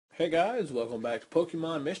Hey guys, welcome back to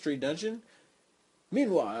Pokemon Mystery Dungeon.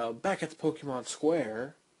 Meanwhile, back at the Pokemon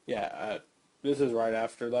Square, this is right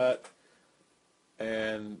after that,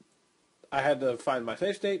 and I had to find my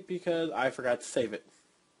save state because I forgot to save it.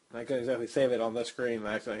 I couldn't exactly save it on this screen, and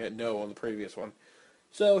I accidentally hit no on the previous one.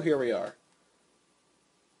 So here we are.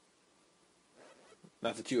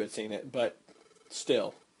 Not that you had seen it, but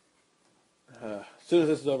still. As soon as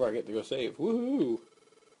this is over, I get to go save. Woohoo!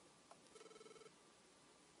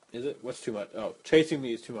 Is it? What's too much? Oh, chasing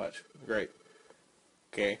me is too much. Great.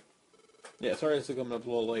 Okay. Yeah, sorry this is coming up a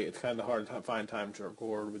little late. It's kind of hard to find time to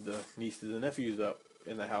record with the nieces and nephews up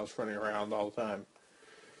in the house running around all the time.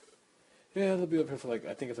 Yeah, they'll be up here for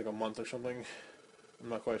I think it's a month or something. I'm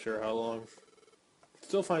not quite sure how long.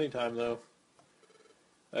 Still finding time though.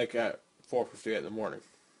 At 4:58 in the morning.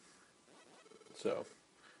 So,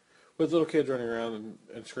 with little kids running around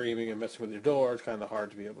and screaming and messing with your door, it's kind of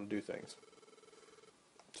hard to be able to do things.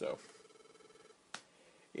 So,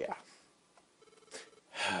 yeah.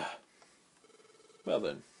 Well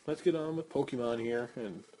then, let's get on with Pokemon here,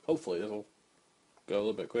 and hopefully this will go a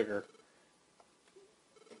little bit quicker.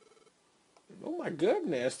 Oh my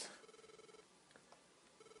goodness!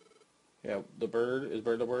 Yeah, the bird, is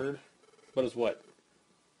bird a word? What is what?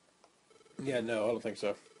 Yeah, no, I don't think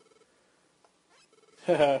so.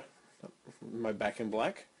 Haha. Am I back in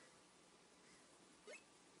black?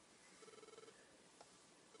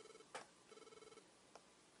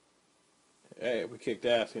 Hey, we kicked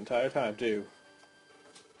ass the entire time, too.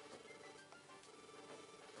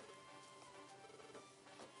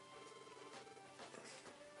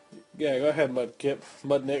 Yeah, go ahead,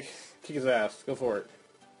 Mudnick. Kick his ass. Go for it.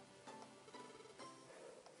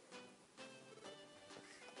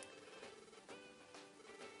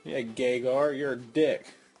 Yeah, Gagar, you're a dick.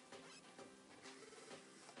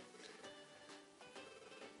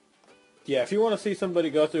 Yeah, if you want to see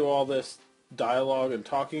somebody go through all this dialogue and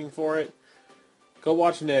talking for it, go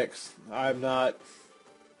watch Nyx. I'm not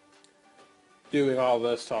doing all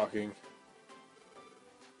this talking.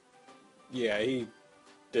 Yeah, he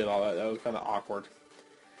did all that. That was kind of awkward.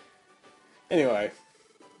 Anyway,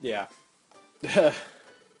 yeah.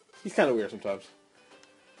 He's kind of weird sometimes.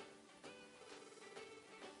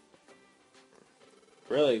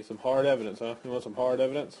 Really? Some hard evidence, huh? You want some hard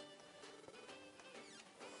evidence?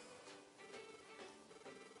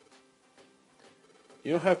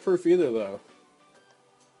 You don't have proof either, though.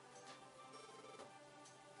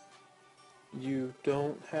 You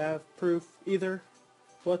don't have proof either?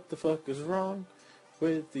 What the fuck is wrong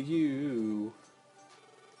with you?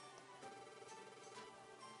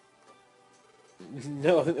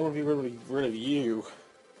 No, I think they want to be rid of you.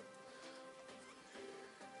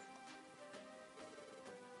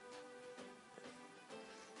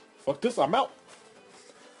 Fuck this, I'm out!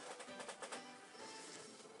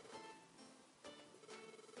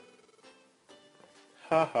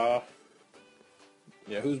 Haha.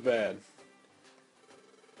 Yeah, who's bad?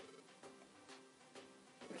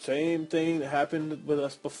 Same thing that happened with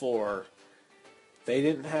us before. They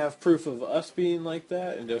didn't have proof of us being like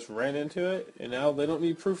that and just ran into it, and now they don't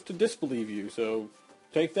need proof to disbelieve you, so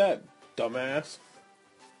take that, dumbass.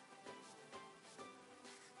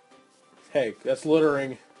 Hey, that's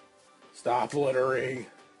littering. Stop littering.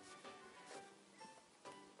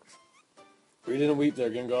 Read and weep there,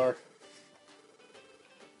 Gengar.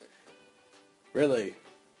 Really?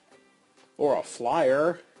 Or a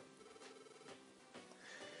flyer.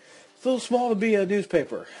 It's a little small to be a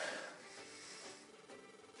newspaper.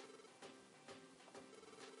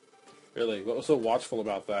 Really? What was so watchful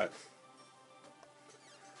about that?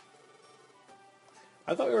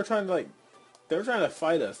 I thought we were trying to, they were trying to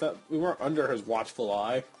fight us. We weren't under his watchful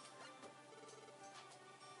eye.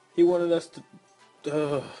 He wanted us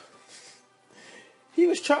to... He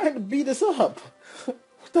was trying to beat us up.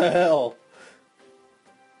 What the hell?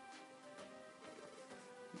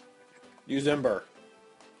 Use Ember.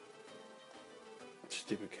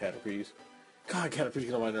 Stupid Caterpies. God, Caterpies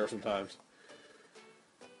get on my nerves sometimes.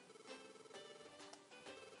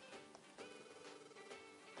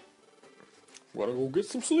 Wanna go get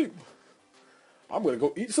some sleep? I'm gonna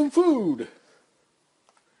go eat some food.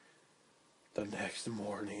 The next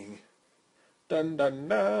morning. Dun dun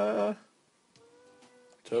dun.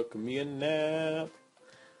 Took me a nap.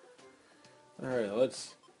 Alright,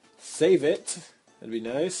 let's save it. That'd be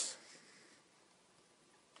nice.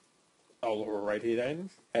 Oh, lower right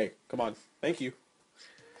hand. Hey, come on. Thank you.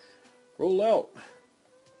 Roll out.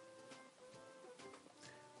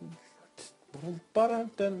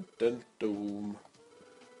 Ba-dun-dun-dun-dum.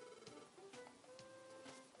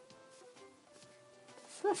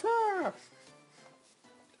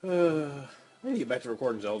 I need to get back to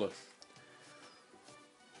recording Zelda.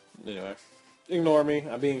 Anyway, ignore me.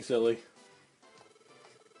 I'm being silly.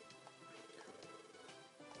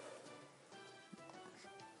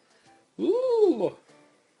 Ooh!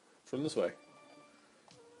 From this way.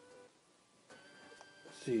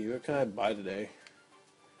 Let's see, what can I buy today?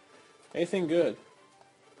 Anything good?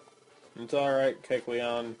 It's alright,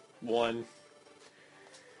 Kekleon 1.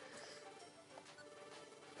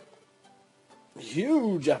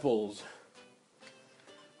 Huge apples!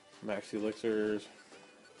 Max elixirs.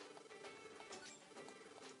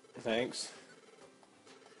 Thanks.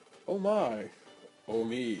 Oh my. Oh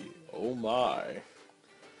me. Oh my.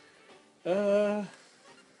 I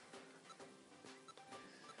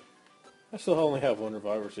still only have one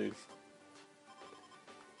reviver seed.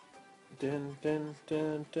 Dun, dun,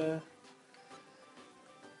 dun, dun.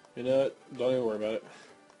 You know what? Don't even worry about it.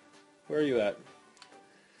 Where are you at?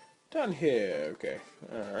 Down here. Okay.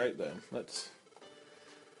 Alright then. Let's...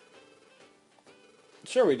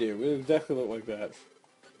 Sure we do. We exactly look like that.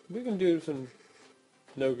 We can do some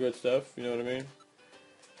no good stuff, you know what I mean?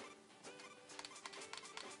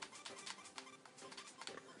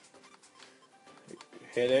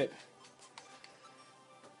 Hit it.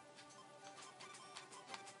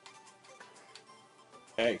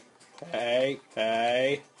 Hey. Hey.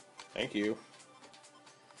 Hey. Thank you.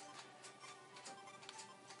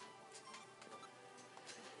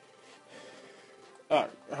 Oh,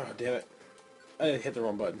 damn it. I hit the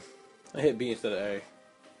wrong button. I hit B instead of A.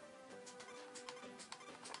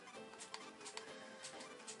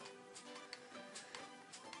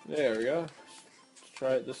 There we go. Let's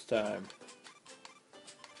try it this time.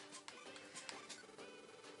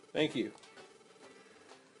 Thank you.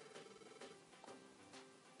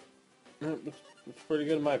 It's pretty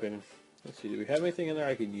good in my opinion. Let's see, do we have anything in there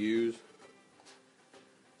I can use?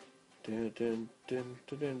 Dun, dun, dun,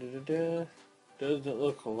 dun, dun, dun, dun. Doesn't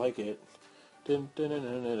look like it. Dun, dun, dun,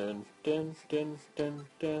 dun, dun, dun, dun, dun,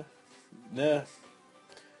 dun. Nah.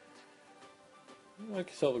 I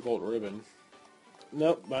can sell the gold ribbon.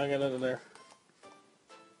 Nope, I ain't got nothing there.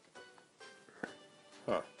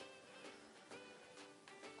 Huh.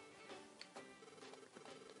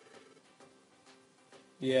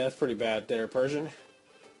 Yeah, that's pretty bad there, Persian.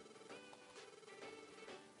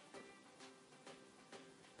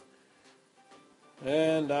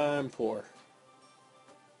 And I'm poor.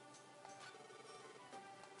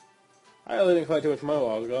 I really didn't collect too much money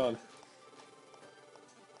while I was gone.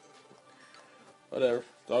 Whatever.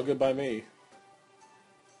 It's all good by me.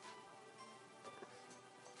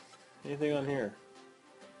 Anything on here?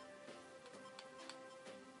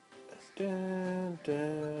 Dun,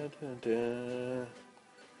 dun, dun, dun.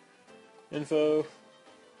 Info.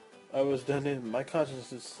 I was done in. My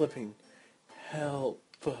conscience is slipping. Help.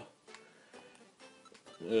 Ugh.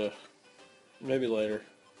 Maybe later.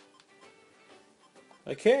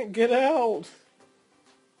 I can't get out.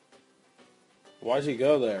 Why'd you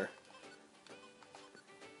go there?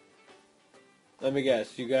 Let me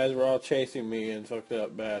guess. You guys were all chasing me and fucked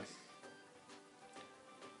up bad.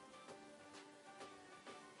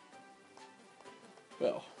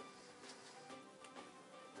 Well.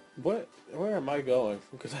 What? Where am I going?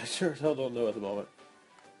 Because I sure as hell don't know at the moment.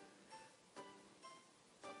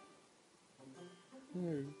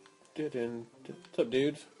 What's up,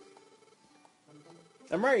 dudes?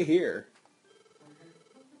 I'm right here.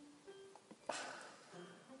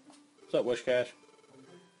 What's up, Wishcash?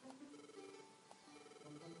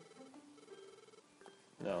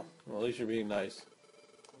 No. Well, at least you're being nice.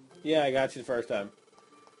 Yeah, I got you the first time.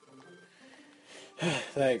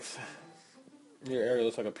 Thanks. Your area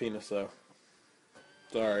looks like a penis, though.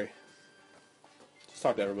 Sorry. Just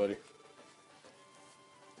talk to everybody.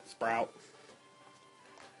 Sprout.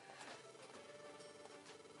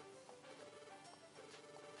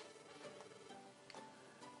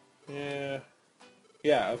 Yeah.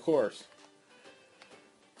 Yeah, of course.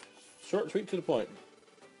 Short, sweet, to the point.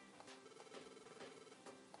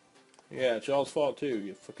 Yeah, it's y'all's fault too,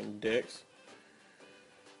 you fucking dicks.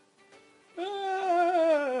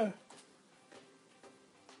 Ah!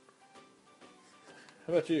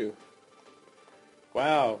 How about you?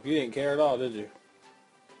 Wow, you didn't care at all, did you?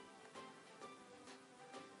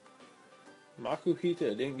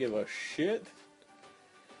 Makuhita didn't give a shit.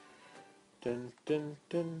 Dun, dun,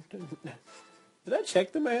 dun, dun. Did I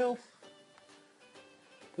check the mail?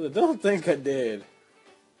 'Cause I don't think I did.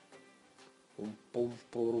 Boom, boom,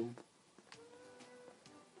 boom.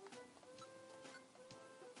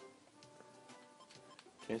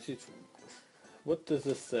 Can't see. What does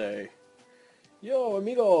this say? Yo,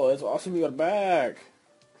 amigo, it's awesome you got back.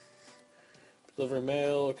 Delivering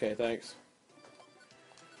mail. Okay, thanks.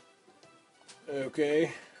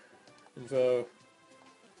 Okay. Info.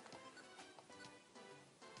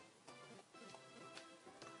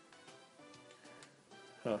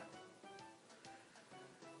 Huh.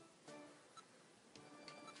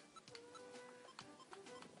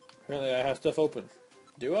 Apparently I have stuff open.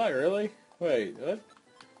 Do I really? Wait, what?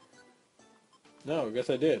 No, I guess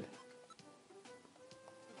I did.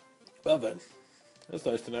 Well then. That's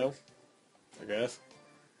nice to know. I guess.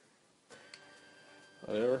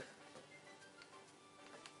 Whatever.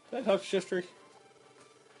 Did I talk to Shift Tree?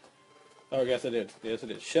 Oh, I guess I did. Yes, I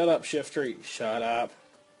did. Shut up, Shift Tree. Shut up.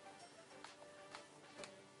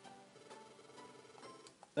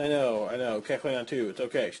 I know. Cackling on 2. It's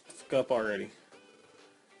okay. Shut the fuck up already.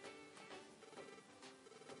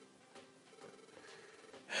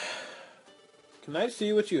 Can I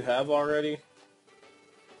see what you have already?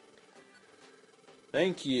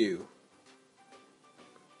 Thank you.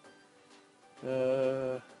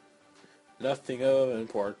 Nothing of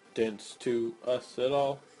importance to us at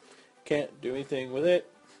all. Can't do anything with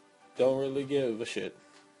it. Don't really give a shit.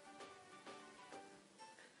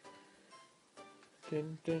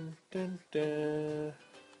 Dun, dun, dun, dun.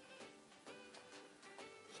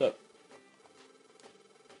 So.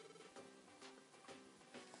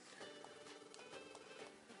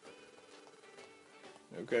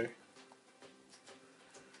 Okay.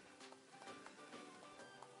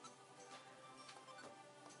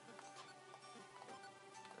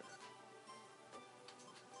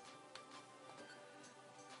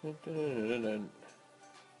 Dun, dun, dun, dun, dun.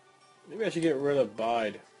 Maybe I should get rid of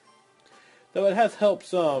Bide. Though it has helped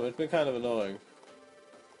some, it's been kind of annoying.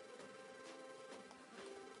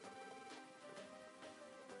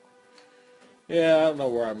 Yeah, I don't know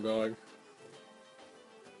where I'm going.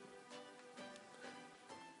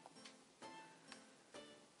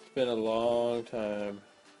 It's been a long time.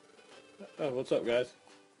 Oh, what's up, guys?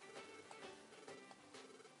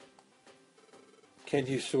 Can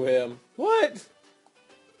you swim? What?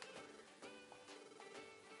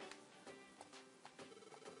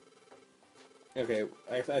 Okay,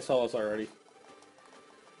 I saw this already.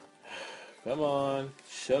 Come on,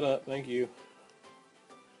 shut up, thank you.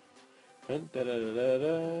 Dun, da, da, da, da,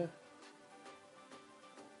 da.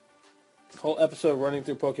 Whole episode running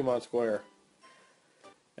through Pokemon Square.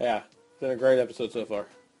 Yeah, it's been a great episode so far.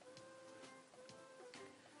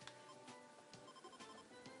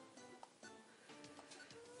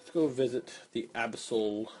 Let's go visit the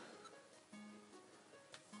Absol.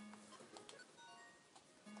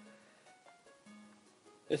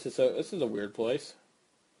 This is a weird place.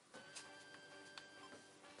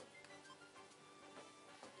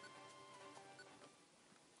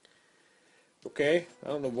 Okay, I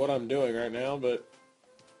don't know what I'm doing right now, but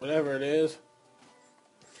whatever it is,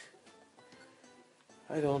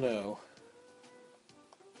 I don't know.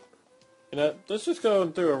 You know, let's just go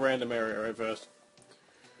through a random area right first.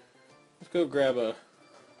 Let's go grab a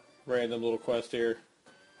random little quest here.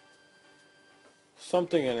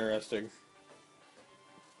 Something interesting.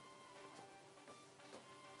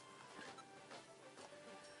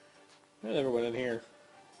 I never went in here.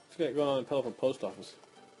 What's got going on in Pelican Post Office?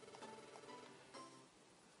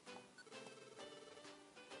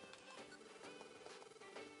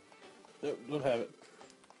 Nope, don't have it.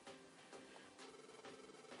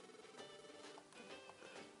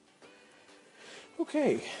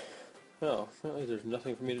 Okay. Well, apparently there's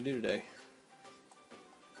nothing for me to do today.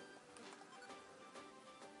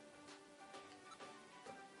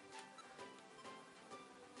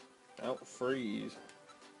 Out freeze.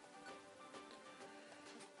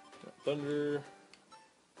 Got thunder.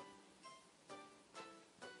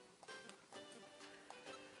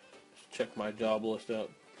 Just check my job list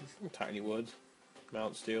out. Tiny Woods.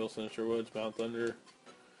 Mount Steel, Sinister Woods, Mount Thunder.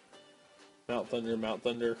 Mount Thunder, Mount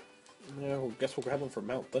Thunder. Yeah, well, guess we'll grab one for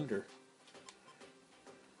Mount Thunder.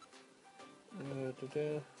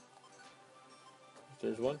 If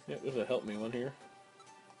there's one. Yeah, there's a help me one here.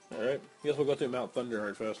 Alright, guess we'll go through Mount Thunder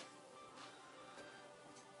right first.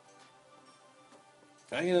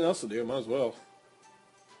 I ain't anything else to do, might as well.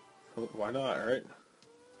 Why not, right?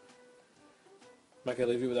 Might could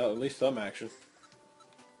leave you without at least some action.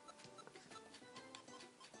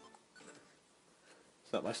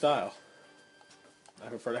 It's not my style. I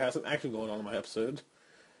prefer to have some action going on in my episode.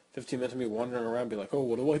 15 minutes of me wandering around being like, oh,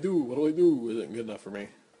 what do I do? What do I do? Isn't good enough for me.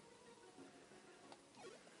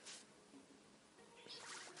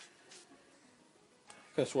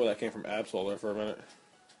 I could have swore that came from Absol there for a minute.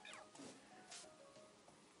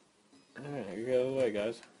 Alright, you get out of the way,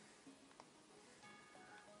 guys.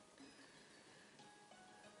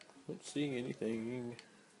 Not seeing anything.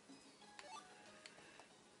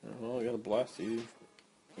 Oh, well, I got a blast seed.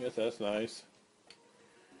 I guess that's nice.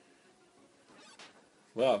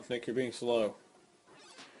 Well, Nick, you're being slow.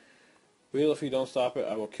 Wheel, if you don't stop it,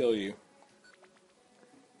 I will kill you.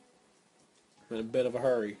 I'm in a bit of a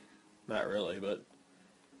hurry. Not really, but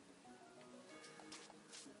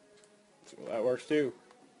that works too.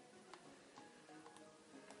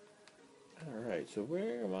 Alright, so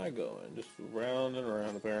where am I going? Just round and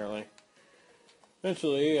around, apparently.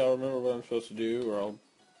 Eventually, I'll remember what I'm supposed to do, or I'll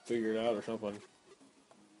figure it out or something.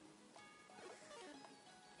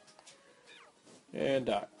 And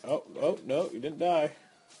die. Oh, no, you didn't die.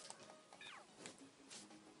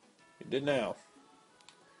 You did now.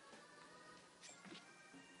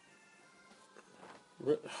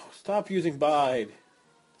 Stop using Bide.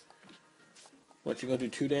 What, you gonna do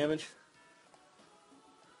 2 damage?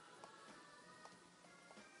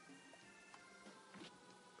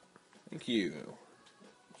 Thank you.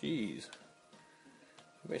 Jeez.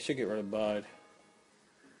 Maybe I should get rid of Bide.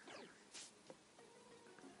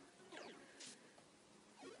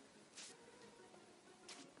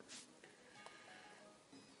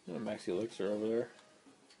 There's a Maxi Elixir over there.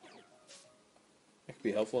 That could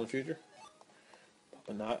be helpful in the future.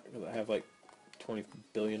 But not, because I have like 20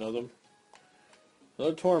 billion of them.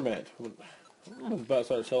 Another Torment. I'm about to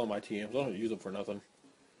start selling my TMs. I don't use them for nothing.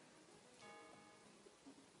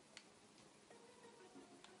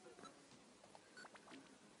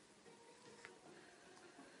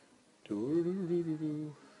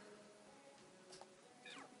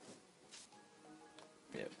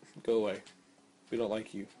 Yep, go away. We don't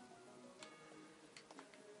like you.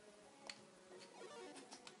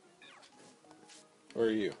 Where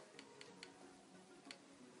are you?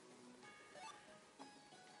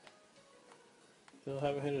 Still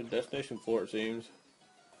haven't hit a destination floor, it seems.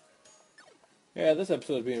 Yeah, this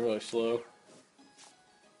episode is being really slow.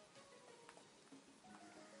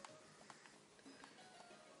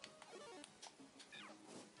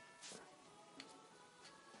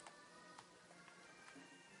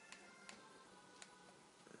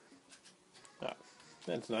 Ah,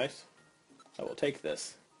 that's nice. I will take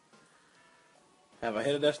this. Have I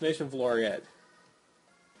hit a destination floor yet?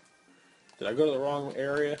 Did I go to the wrong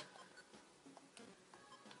area?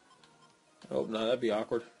 Oh, no, that'd be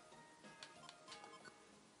awkward.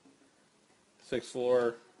 6th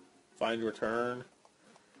floor, find return.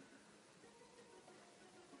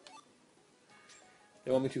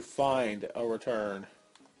 They want me to find a return.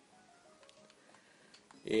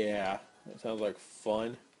 Yeah, that sounds like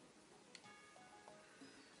fun.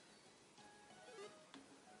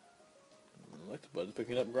 I like the buds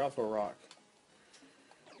picking up Grotho Rock.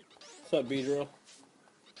 What's up, B-Drill?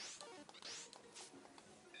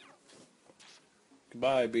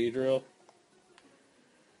 Goodbye, B-Drill.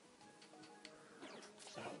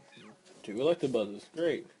 Two elected buzzes.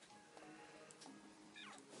 Great.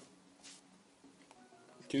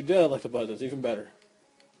 2 dead elected buzzes. Even better.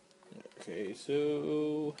 Okay,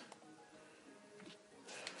 so...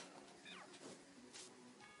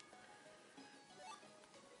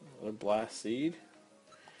 another blast seed.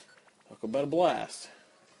 Talk about a blast.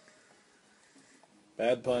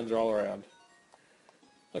 Bad puns are all around.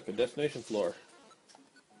 Look, a destination floor.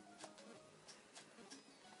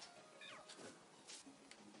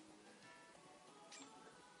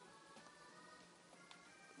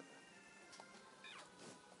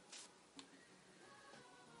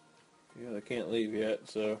 Yeah, they can't leave yet,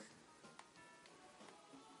 so...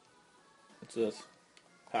 what's this?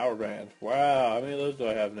 Power band. Wow, how many of those do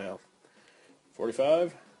I have now?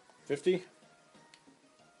 45? 50? It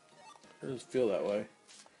doesn't feel that way.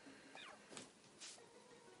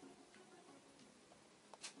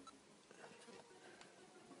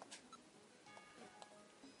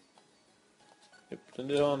 Yep,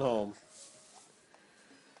 send it on home.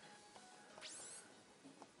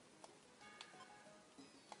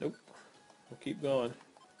 Nope. We'll keep going.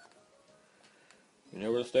 You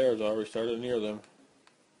know where the stairs are. We started near them.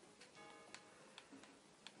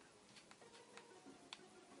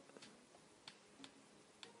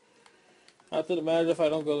 Not that it matters if I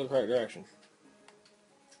don't go the correct direction.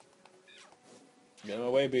 Get in my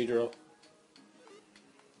way, B-Drill.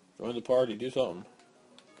 Join the party. Do something.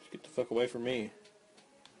 Just get the fuck away from me.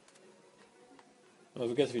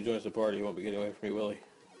 Well, I guess if he joins the party, he won't be getting away from me, will he?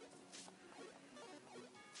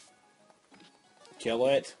 Kill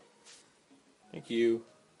it. Thank you.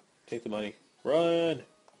 Take the money. Run!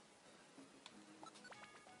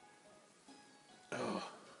 Oh,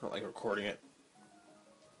 I don't like recording it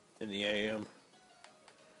in the AM.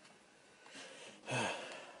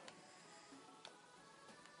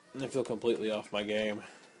 I feel completely off my game.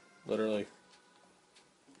 Literally.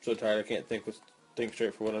 I'm so tired I can't think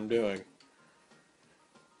straight for what I'm doing.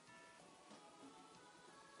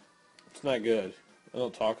 It's not good. I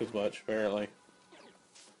don't talk as much, apparently.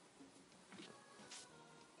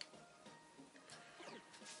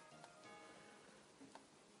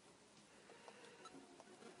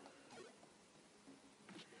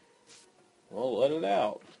 Well, let it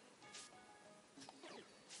out.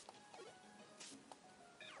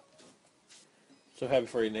 So happy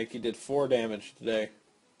for you, Nick. You did 4 damage today.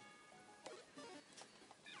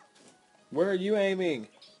 Where are you aiming?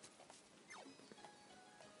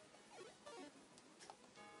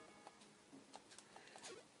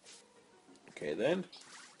 Okay, then.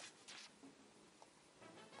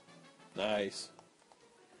 Nice.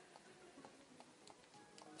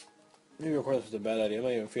 Maybe of course this was a bad idea. I'm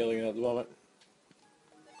not even feeling it at the moment.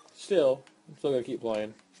 Still, I'm still gonna keep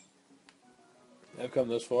playing. I've come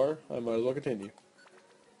this far. I might as well continue.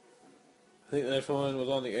 I think the next one was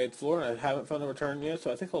on the 8th floor, and I haven't found a return yet,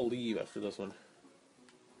 so I think I'll leave after this one.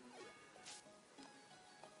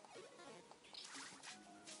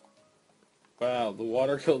 Wow, the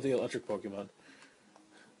water killed the electric Pokemon.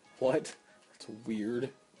 What? That's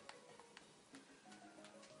weird.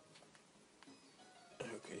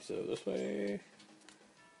 Okay, so this way.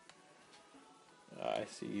 I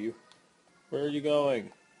see you. Where are you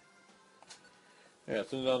going? Yeah,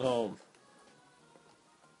 send it on home.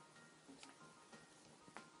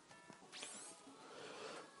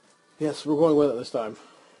 Yes, we're going with it this time.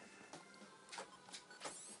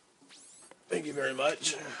 Thank you very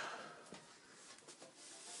much.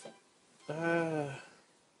 You're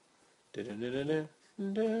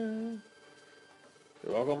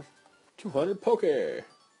welcome. 200 Poke.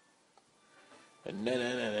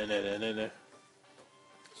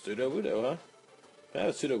 Pseudo-Wudo, huh? Can I have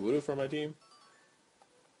a Pseudo-Wudo for my team?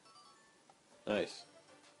 Nice.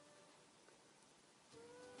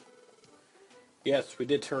 Yes, we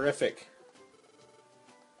did terrific.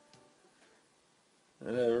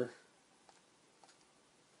 Whatever.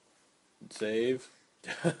 Save.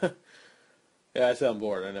 Yeah, I sound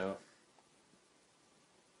bored, I know.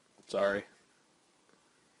 Sorry.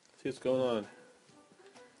 See what's going on.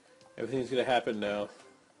 Everything's gonna happen now.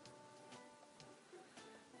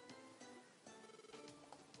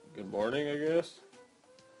 Good morning, I guess.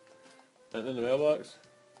 Nothing in the mailbox.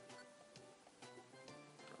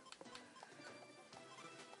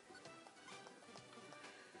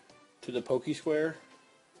 To the Poke Square.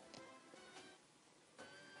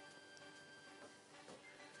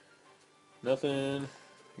 Nothing.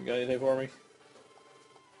 You got anything for me?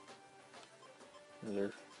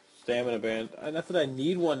 Another stamina band. Not that I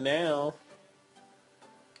need one now.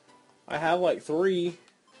 I have like 3.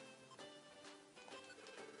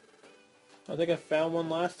 I think I found one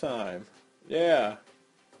last time. Yeah.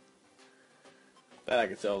 That I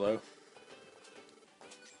could sell though.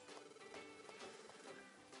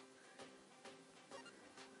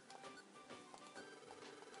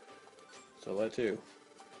 Sell that too.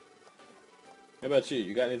 How about you?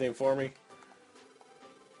 You got anything for me?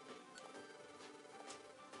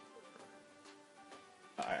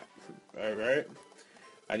 Alright.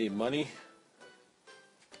 I need money.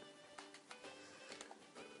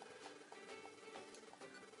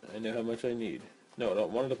 I know how much I need. No, I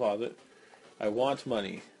don't want a deposit. I want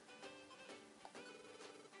money.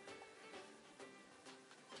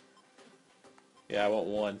 Yeah, I want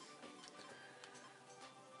 1.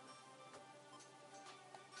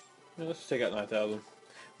 Let's just take out 9,000.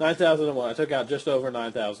 9,001. I took out just over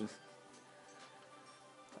 9,000.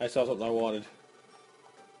 I saw something I wanted.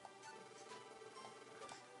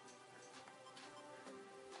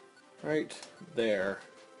 Right there.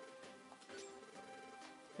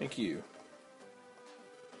 Thank you.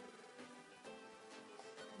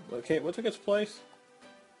 What took its place?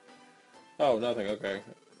 Oh, nothing. Okay.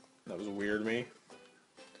 That was weird me.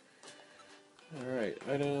 Alright.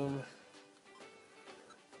 Item.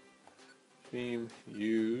 Theme.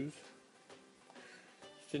 Use.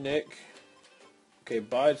 Nick. Okay,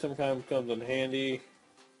 Bide sometimes comes in handy.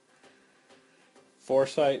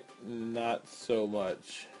 Foresight, not so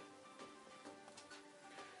much.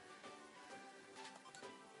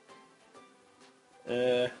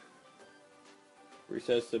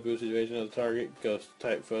 Resets the boost situation of the target. Ghost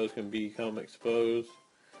type foes can become exposed.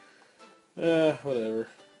 Whatever.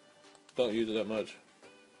 Don't use it that much.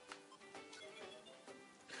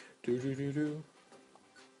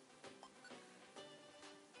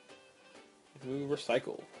 Ooh,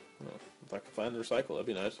 recycle. Oh, if I can find the recycle, that'd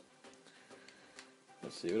be nice.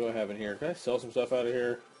 Let's see, what do I have in here? Can I sell some stuff out of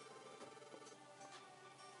here?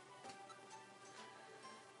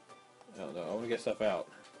 I don't know. I want to get stuff out.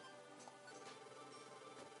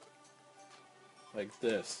 Like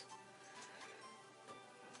this.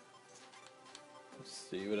 Let's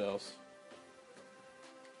see, what else?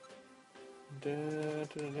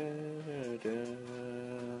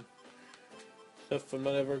 Stuff I'm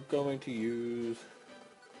not ever going to use.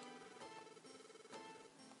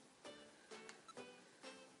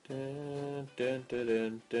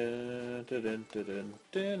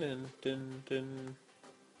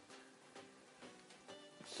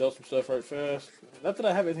 Sell some stuff right fast. Not that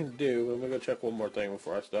I have anything to do, but I'm gonna go check one more thing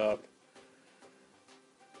before I stop.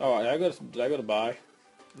 Alright, I go to buy.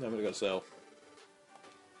 And I'm gonna go sell.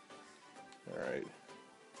 Alright.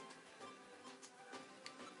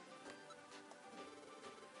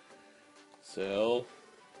 Sell.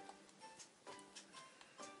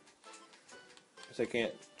 Guess I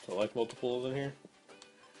can't select multiples in here.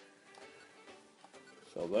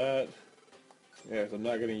 Sell that. Yeah, 'cause I'm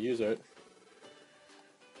not gonna use it.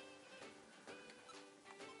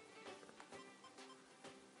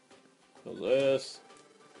 Sell this.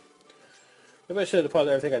 Maybe I should have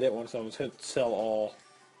deposited everything I didn't want, so I'm just going to sell all.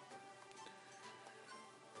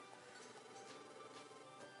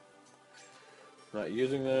 Not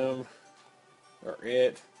using them. Or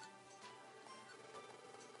it.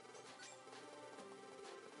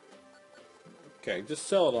 Okay, just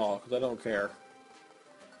sell it all, because I don't care.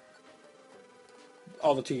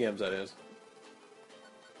 All the TMs, that is.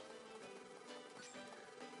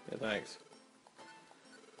 Yeah, thanks.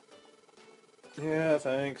 Yeah,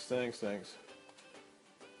 thanks.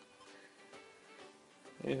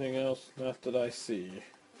 Anything else? Not that I see.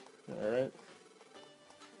 Alright.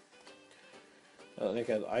 I think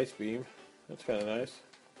it has Ice Beam. That's kind of nice.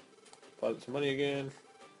 Deposit some money again.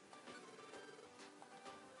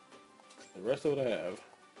 The rest of what I have.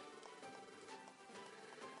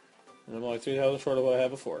 And I'm only 3,000 short of what I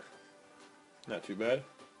had before. Not too bad.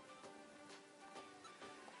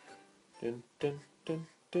 Dun dun dun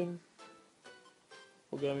dun.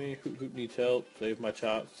 Gummy, Hoot needs help. Save my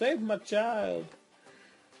child. Save my child!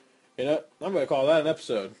 You know, I'm going to call that an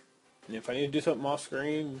episode. And if I need to do something off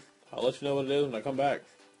screen, I'll let you know what it is when I come back.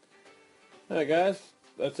 Alright guys,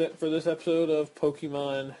 that's it for this episode of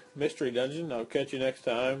Pokemon Mystery Dungeon. I'll catch you next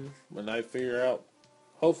time when I figure out,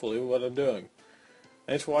 hopefully, what I'm doing.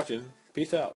 Thanks for watching. Peace out.